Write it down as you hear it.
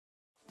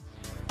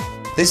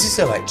This is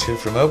a lecture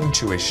from Open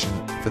Tuition.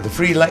 For the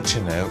free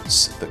lecture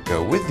notes that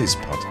go with this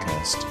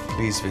podcast,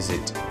 please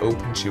visit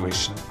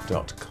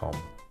opentuition.com.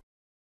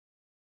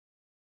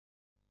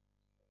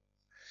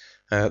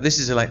 This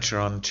is a lecture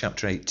on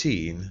Chapter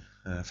 18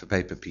 for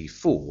Paper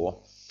P4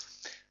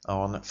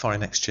 on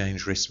foreign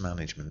exchange risk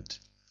management.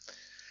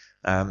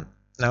 Now,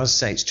 as I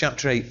say, it's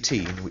Chapter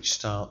 18, which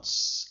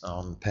starts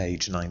on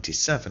page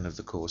 97 of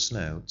the course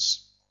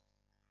notes.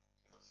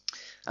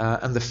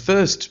 And the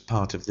first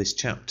part of this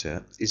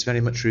chapter is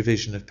very much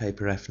revision of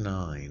paper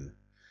F9.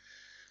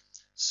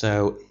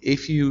 So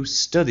if you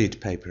studied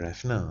paper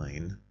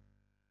F9,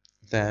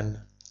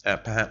 then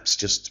perhaps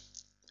just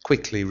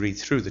quickly read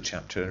through the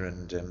chapter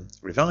and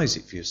revise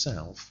it for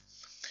yourself.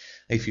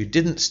 If you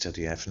didn't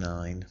study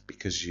F9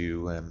 because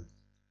you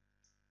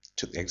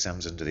took the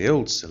exams under the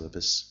old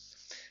syllabus,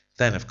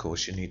 then of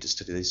course you need to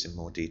study this in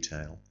more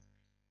detail.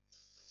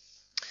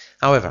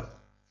 However,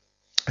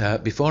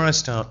 before I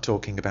start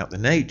talking about the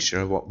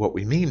nature of what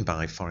we mean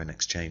by foreign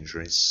exchange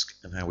risk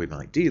and how we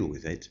might deal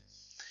with it,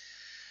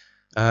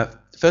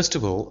 first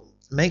of all,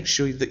 make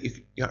sure that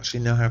you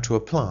actually know how to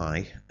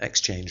apply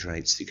exchange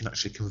rates, that you can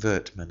actually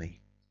convert money.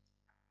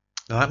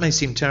 Now, that may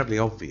seem terribly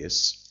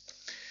obvious,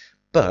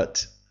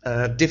 but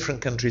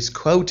different countries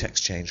quote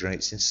exchange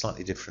rates in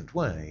slightly different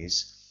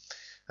ways,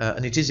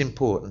 and it is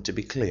important to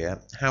be clear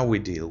how we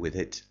deal with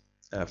it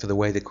for the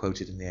way they're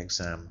quoted in the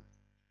exam.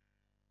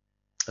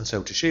 And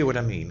so to show you what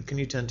I mean, can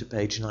you turn to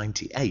page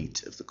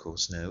 98 of the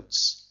course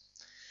notes?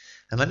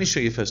 And let me show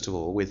you first of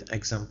all with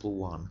example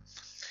 1.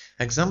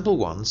 Example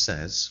 1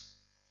 says,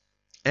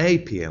 A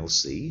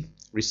PLC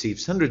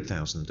receives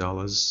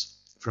 $100,000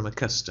 from a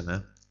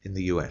customer in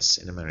the US,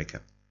 in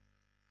America.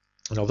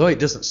 And although it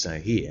doesn't say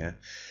here,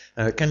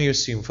 can you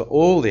assume for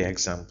all the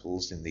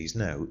examples in these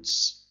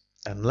notes,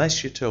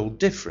 unless you're told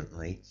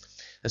differently,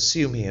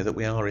 assume here that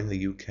we are in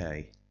the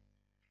UK.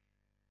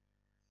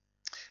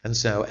 And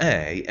so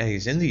A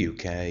is in the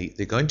UK,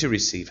 they're going to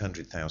receive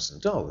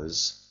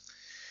 $100,000,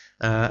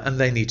 and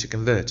they need to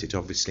convert it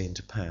obviously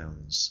into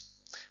pounds.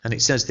 And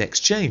it says the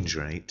exchange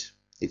rate,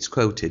 it's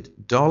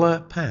quoted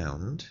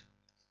dollar-pound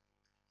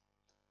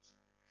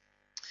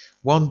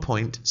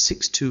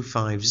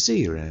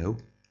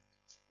 1.6250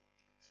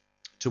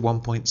 to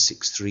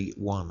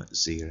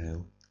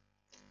 1.6310.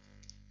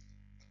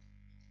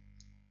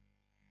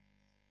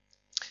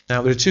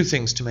 Now there are two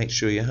things to make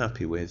sure you're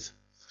happy with.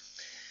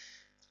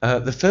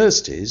 The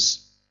first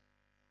is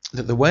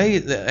that the way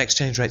the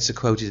exchange rates are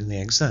quoted in the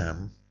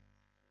exam,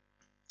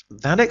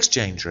 that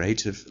exchange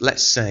rate of,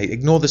 let's say,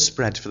 ignore the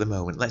spread for the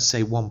moment, let's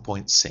say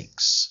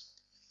 1.6.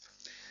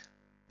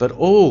 But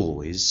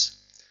always,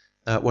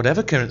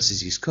 whatever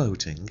currencies he's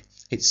quoting,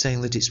 it's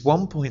saying that it's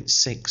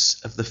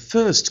 1.6 of the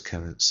first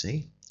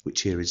currency,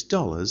 which here is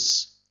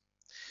dollars,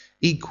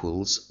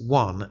 equals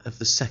 1 of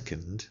the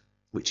second,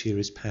 which here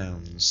is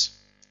pounds.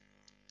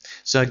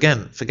 So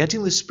again,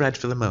 forgetting the spread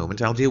for the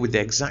moment, I'll deal with the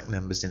exact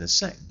numbers in a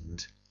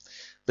second,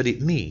 but it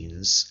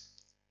means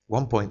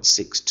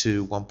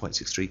 1.62,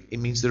 1.63, it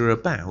means there are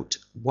about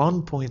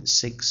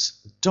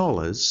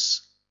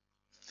 $1.6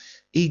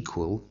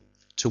 equal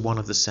to 1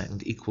 of the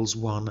second equals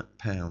 1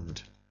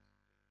 pound.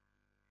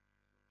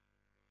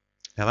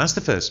 Now that's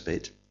the first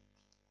bit.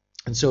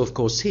 And so of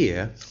course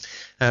here,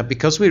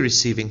 because we're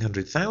receiving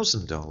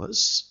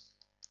 $100,000,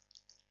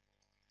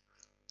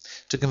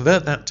 to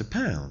convert that to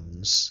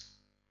pounds,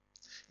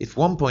 if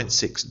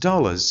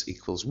 $1.6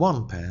 equals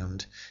 1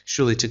 pound,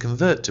 surely to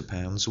convert to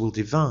pounds we'll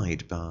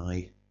divide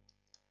by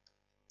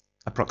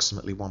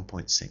approximately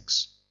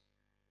 1.6.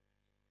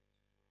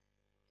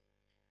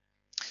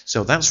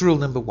 So that's rule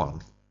number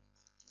 1.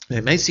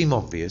 It may seem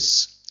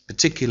obvious,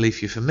 particularly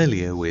if you're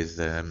familiar with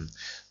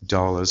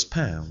dollars,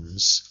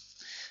 pounds,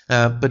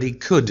 but he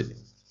could,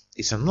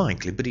 it's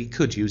unlikely, but he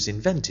could use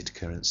invented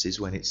currencies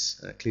when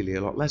it's clearly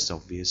a lot less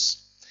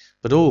obvious.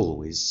 But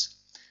always,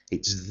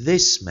 it's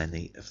this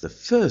many of the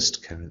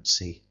first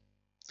currency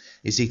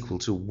is equal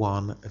to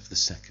 1 of the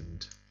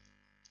second.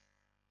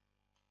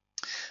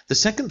 The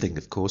second thing,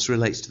 of course,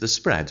 relates to the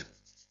spread.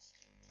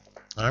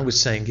 I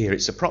was saying here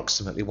it's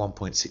approximately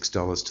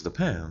 $1.6 to the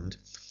pound,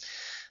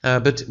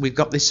 but we've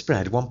got this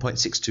spread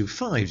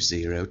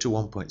 1.6250 to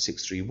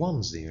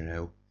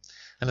 1.6310,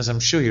 and as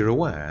I'm sure you're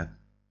aware,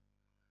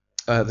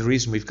 the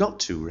reason we've got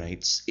two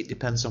rates, it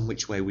depends on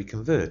which way we're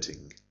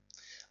converting.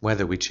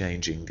 Whether we're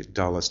changing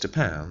dollars to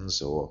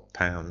pounds or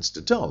pounds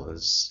to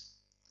dollars,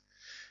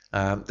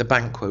 the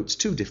bank quotes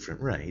two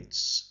different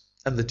rates,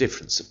 and the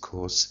difference, of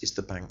course, is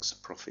the bank's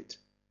profit.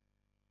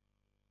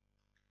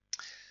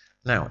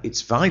 Now,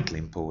 it's vitally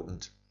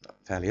important,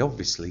 fairly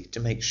obviously, to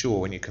make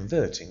sure when you're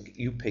converting,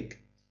 you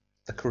pick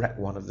the correct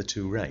one of the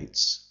two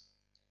rates.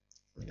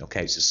 I mean,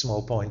 okay, it's a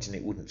small point and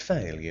it wouldn't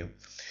fail you,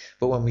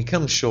 but when we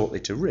come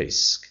shortly to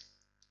risk,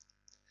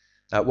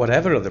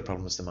 whatever other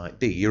problems there might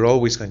be, you're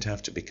always going to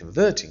have to be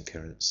converting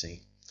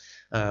currency.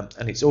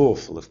 And it's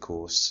awful, of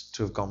course,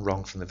 to have gone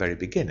wrong from the very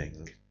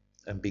beginning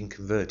and been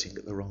converting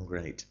at the wrong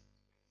rate.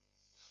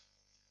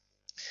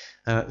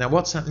 Now,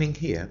 what's happening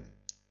here?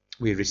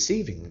 We're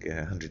receiving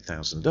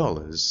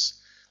 $100,000,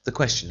 The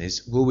question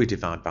is, will we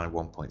divide by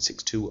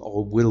 1.62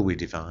 or will we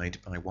divide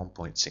by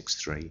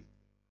 1.63?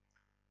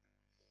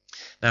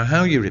 Now,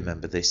 how you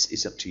remember this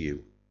is up to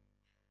you.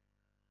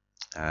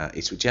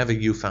 It's whichever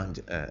you find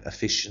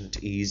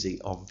efficient,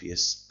 easy,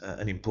 obvious,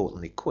 and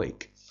importantly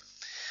quick.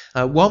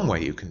 One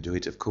way you can do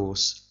it, of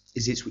course,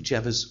 is it's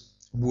whichever's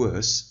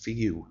worse for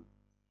you.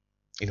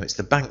 You know, it's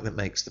the bank that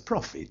makes the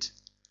profit.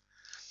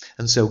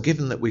 And so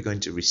given that we're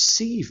going to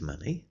receive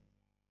money,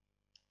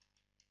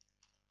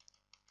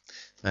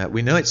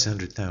 we know it's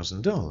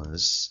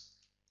 $100,000,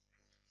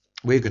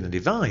 we're going to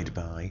divide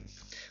by,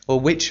 or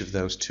which of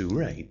those two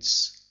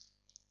rates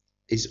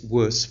is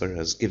worse for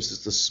us, gives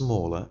us the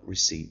smaller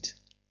receipt.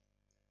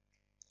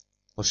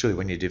 Well, surely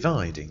when you're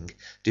dividing,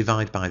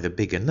 divide by the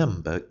bigger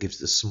number gives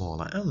the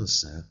smaller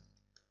answer.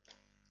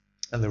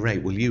 And the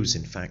rate we'll use,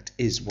 in fact,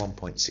 is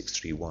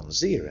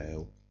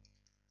 1.6310.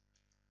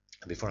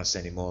 And before I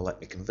say any more,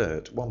 let me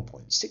convert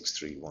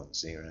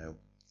 1.6310.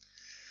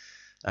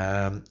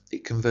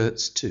 It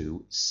converts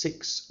to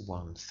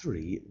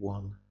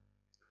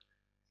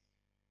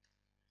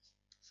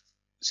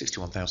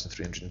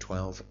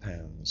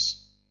 £61,312.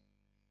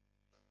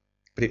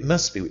 But it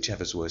must be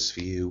whichever's worse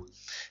for you.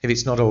 If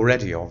it's not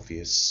already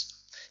obvious,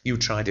 you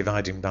try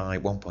dividing by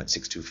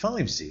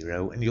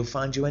 1.6250 and you'll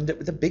find you end up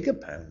with a bigger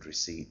pound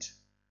receipt.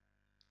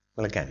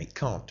 Well, again, it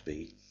can't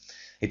be.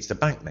 It's the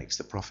bank makes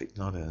the profit,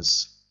 not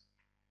us.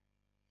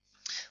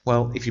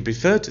 Well, if you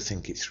prefer to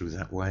think it through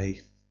that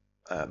way,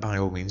 by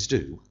all means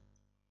do.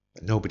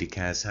 Nobody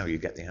cares how you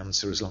get the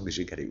answer as long as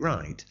you get it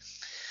right.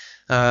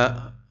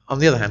 On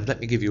the other hand, let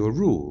me give you a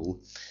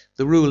rule.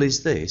 The rule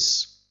is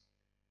this,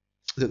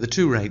 that the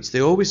two rates, they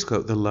always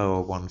quote the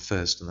lower one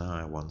first and the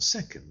higher one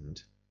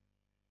second.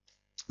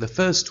 The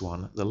first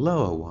one, the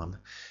lower one,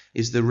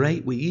 is the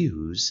rate we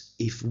use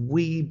if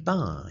we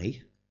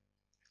buy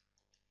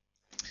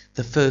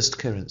the first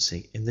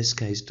currency, in this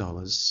case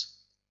dollars.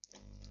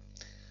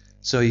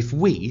 So if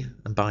we,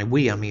 and by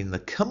we I mean the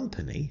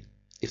company,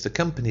 if the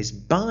company is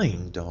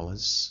buying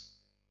dollars,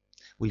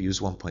 we'll use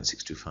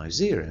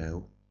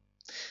 1.6250,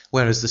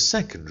 whereas the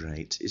second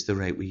rate is the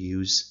rate we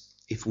use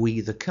if we,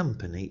 the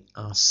company,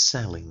 are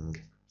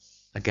selling,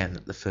 again,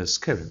 the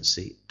first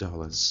currency,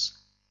 dollars.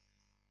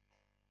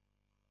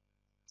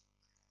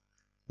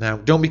 Now,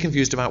 don't be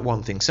confused about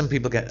one thing. Some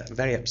people get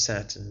very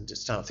upset and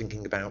start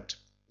thinking about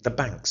the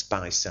bank's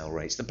buy-sell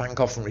rates. The bank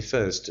often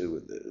refers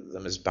to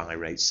them as buy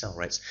rates, sell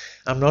rates.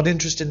 I'm not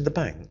interested in the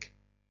bank.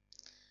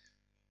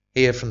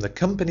 Here, from the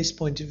company's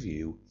point of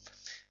view,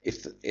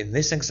 in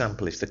this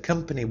example, if the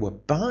company were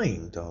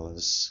buying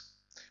dollars,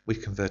 we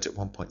convert at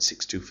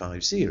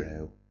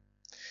 1.6250.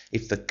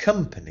 If the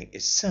company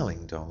is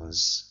selling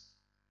dollars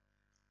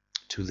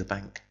to the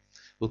bank,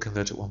 we'll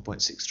convert at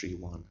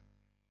 1.631.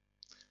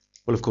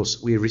 Well, of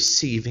course, we're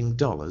receiving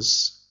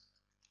dollars.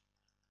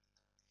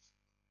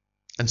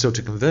 And so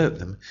to convert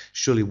them,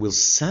 surely we'll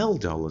sell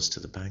dollars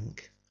to the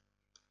bank.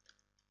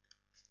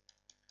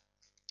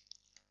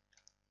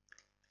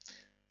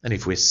 And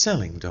if we're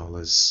selling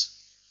dollars,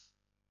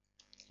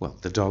 well,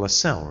 the dollar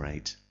sell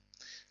rate,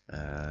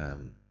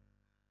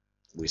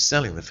 we're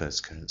selling the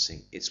first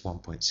currency, it's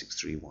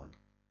 1.631.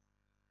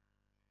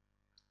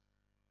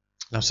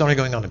 Now, sorry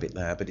going on a bit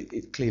there, but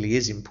it clearly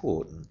is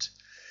important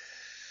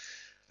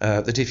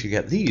that if you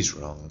get these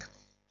wrong,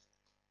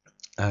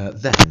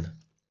 then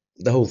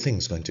the whole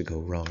thing's going to go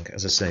wrong.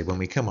 As I say, when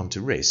we come on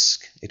to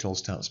risk, it all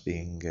starts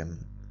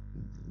becoming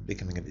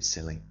a bit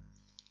silly.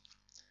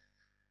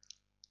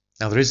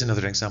 Now, there is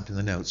another example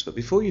in the notes, but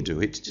before you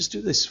do it, just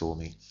do this for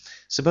me.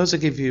 Suppose I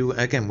give you,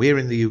 again, we're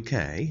in the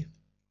UK,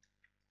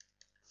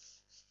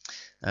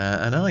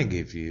 and I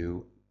give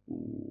you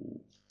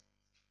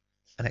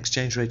an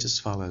exchange rate as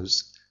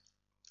follows.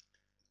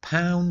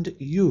 Pound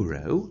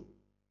euro,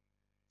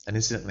 and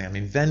incidentally I'm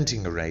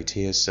inventing a rate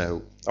here,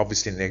 so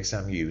obviously in the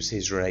exam you use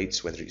his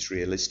rates, whether it's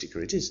realistic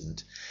or it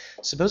isn't.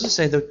 Suppose I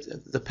say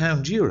that the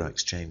pound euro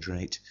exchange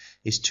rate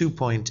is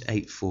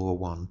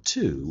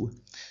 2.8412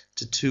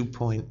 to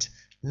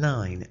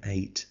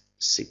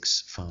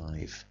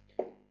 2.9865.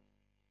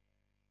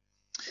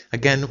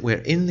 Again, we're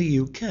in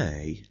the UK,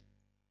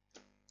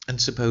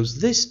 and suppose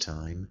this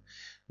time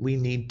we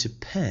need to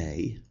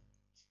pay,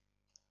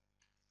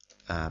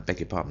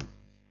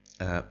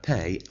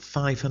 pay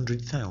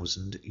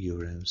 500,000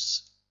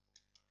 euros.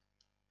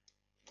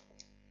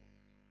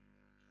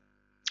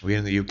 We're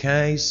in the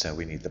UK, so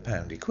we need the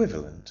pound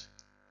equivalent.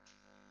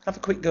 Have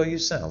a quick go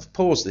yourself.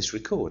 Pause this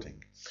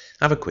recording.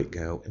 Have a quick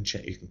go and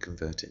check you can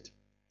convert it.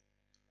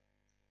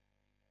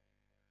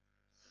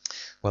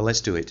 Well,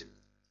 let's do it.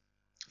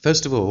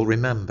 First of all,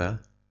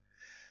 remember,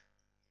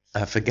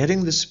 for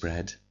getting the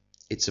spread,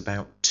 it's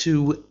about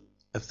 2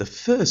 of the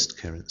first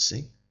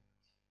currency,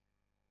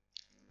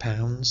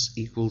 pounds,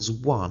 equals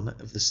 1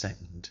 of the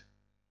second.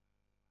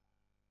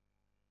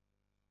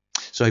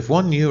 So if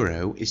 1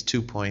 euro is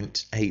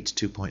 2.8,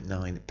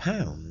 2.9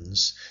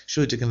 pounds,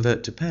 surely to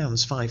convert to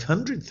pounds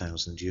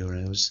 500,000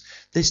 euros,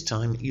 this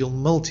time you'll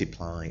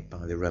multiply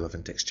by the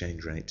relevant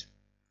exchange rate.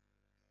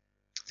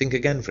 Think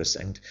again for a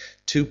second.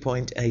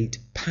 £2.8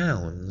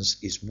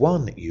 is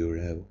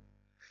 €1.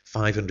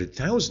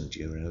 500,000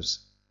 euros.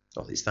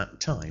 Well, it's that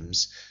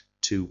times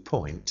 2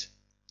 point.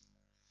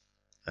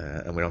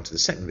 And we're on to the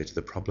second bit of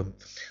the problem.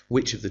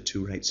 Which of the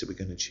two rates are we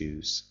going to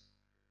choose?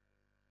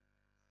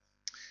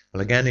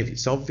 Well, again, if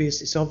it's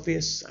obvious, it's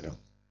obvious.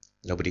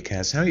 Nobody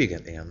cares how you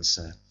get the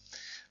answer.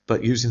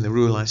 But using the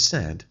rule I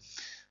said,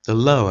 the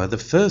lower, the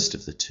first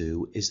of the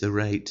two, is the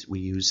rate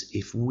we use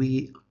if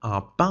we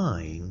are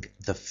buying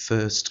the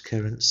first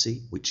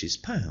currency, which is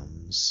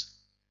pounds.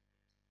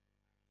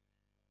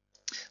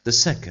 The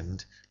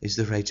second is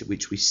the rate at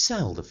which we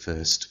sell the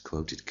first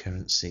quoted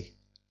currency.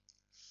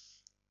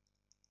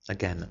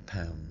 Again,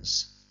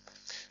 pounds.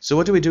 So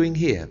what are we doing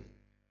here?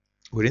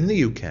 We're in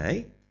the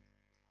UK.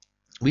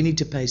 We need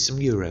to pay some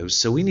euros,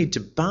 so we need to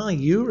buy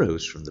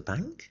euros from the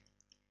bank.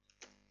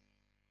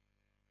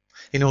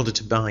 In order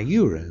to buy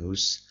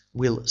euros,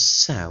 we'll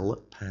sell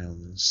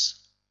pounds.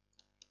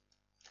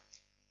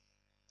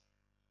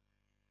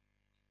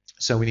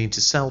 So we need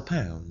to sell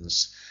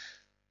pounds.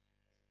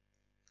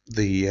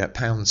 The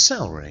pound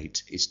sell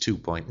rate is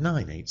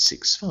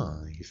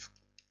 2.9865.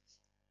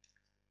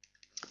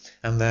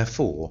 And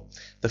therefore,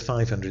 the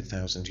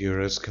 500,000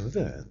 euros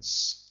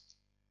converts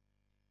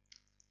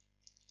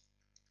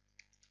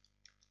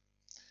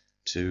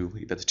to,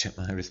 you better check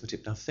my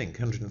arithmetic, I think,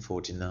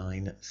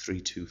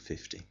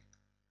 149,3250.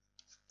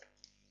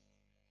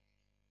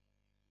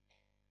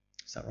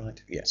 Is that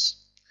right? Yes.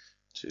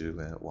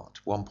 To what?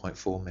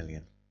 1.4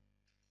 million.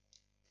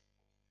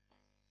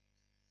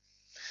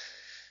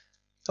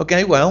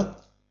 Okay,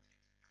 well,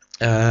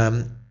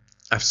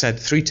 I've said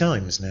 3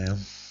 times now.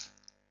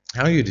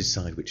 How you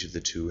decide which of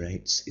the two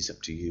rates is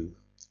up to you,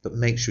 but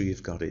make sure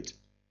you've got it.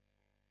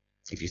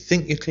 If you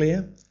think you're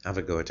clear, have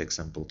a go at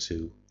example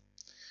 2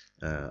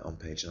 on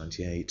page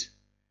 98.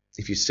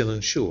 If you're still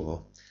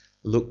unsure,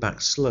 look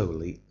back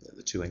slowly at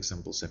the 2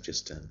 examples I've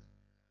just done.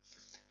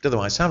 But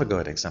otherwise, have a go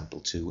at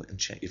example 2 and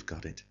check you've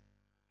got it.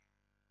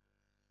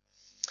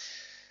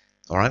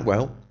 All right,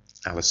 well,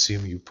 I'll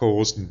assume you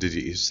paused and did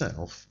it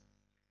yourself,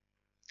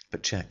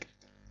 but check.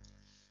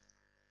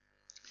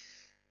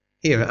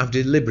 Here, I've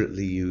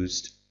deliberately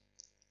used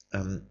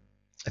a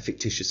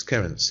fictitious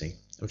currency,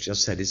 which I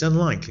said is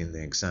unlikely in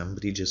the exam,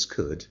 but he just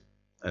could,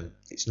 and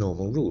it's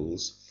normal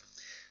rules.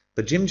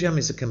 But Jim Jam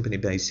is a company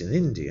based in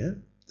India.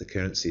 The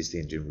currency is the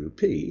Indian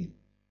rupee.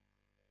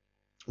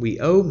 We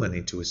owe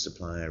money to a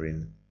supplier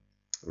in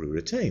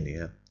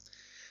Ruritania.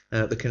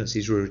 The currency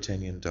is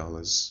Ruritanian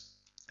dollars,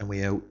 and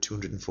we owe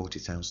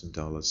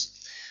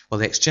 $240,000. Well,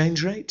 the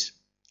exchange rate,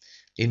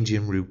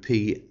 Indian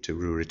rupee to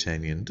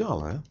Ruritanian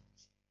dollar,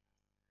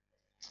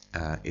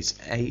 is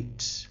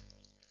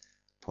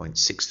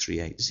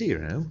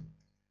 8.6380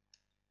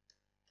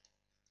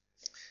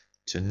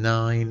 to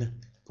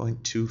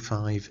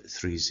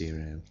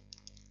 9.2530.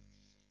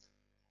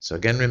 So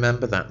again,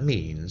 remember that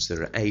means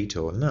there are 8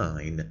 or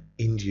 9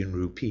 Indian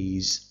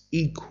rupees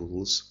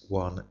equals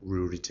 1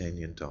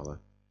 Ruritanian dollar.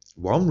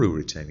 1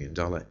 Ruritanian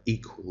dollar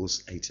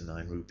equals 8 or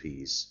 9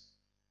 rupees.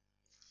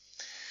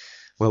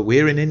 Well,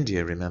 we're in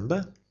India,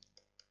 remember?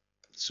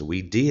 So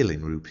we deal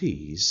in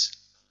rupees.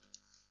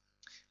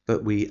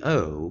 But we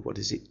owe, what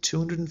is it,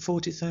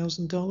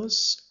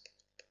 $240,000?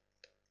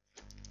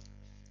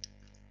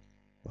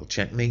 Well,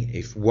 check me.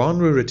 If 1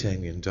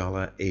 Ruritanian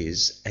dollar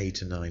is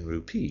 8 or 9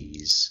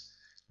 rupees,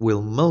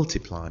 we'll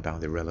multiply by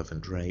the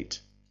relevant rate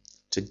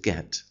to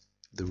get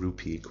the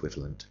rupee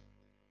equivalent.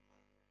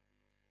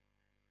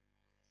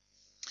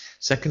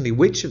 Secondly,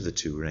 which of the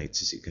two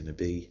rates is it going to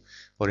be?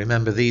 Well,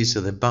 remember, these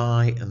are the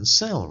buy and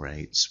sell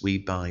rates. We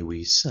buy,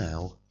 we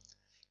sell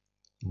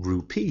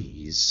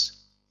rupees.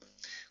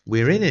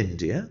 We're in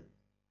India,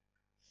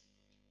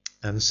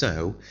 and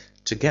so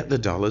to get the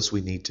dollars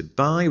we need to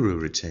buy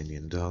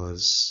Ruritanian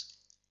dollars,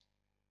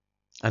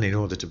 and in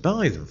order to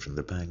buy them from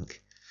the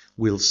bank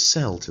we'll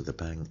sell to the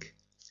bank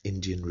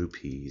Indian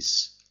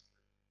rupees.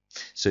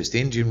 So it's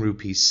the Indian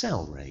rupee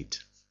sell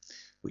rate,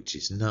 which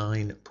is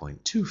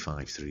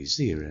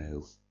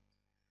 9.2530.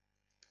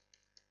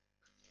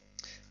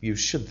 You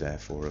should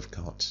therefore have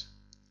got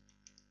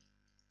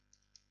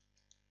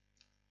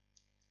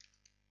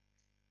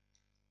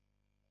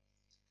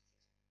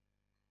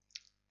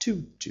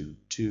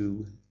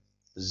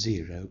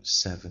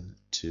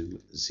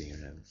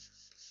 2220720.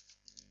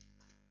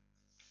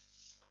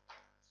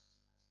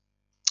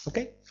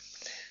 Okay.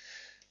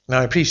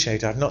 Now I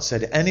appreciate I've not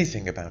said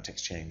anything about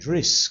exchange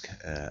risk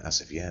as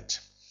of yet.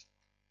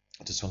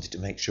 I just wanted to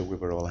make sure we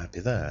were all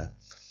happy there.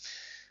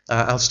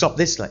 I'll stop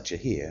this lecture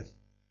here.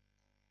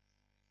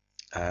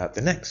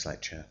 The next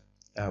lecture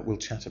we'll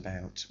chat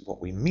about what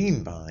we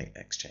mean by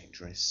exchange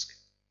risk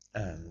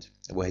and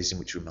the ways in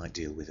which we might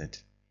deal with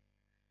it.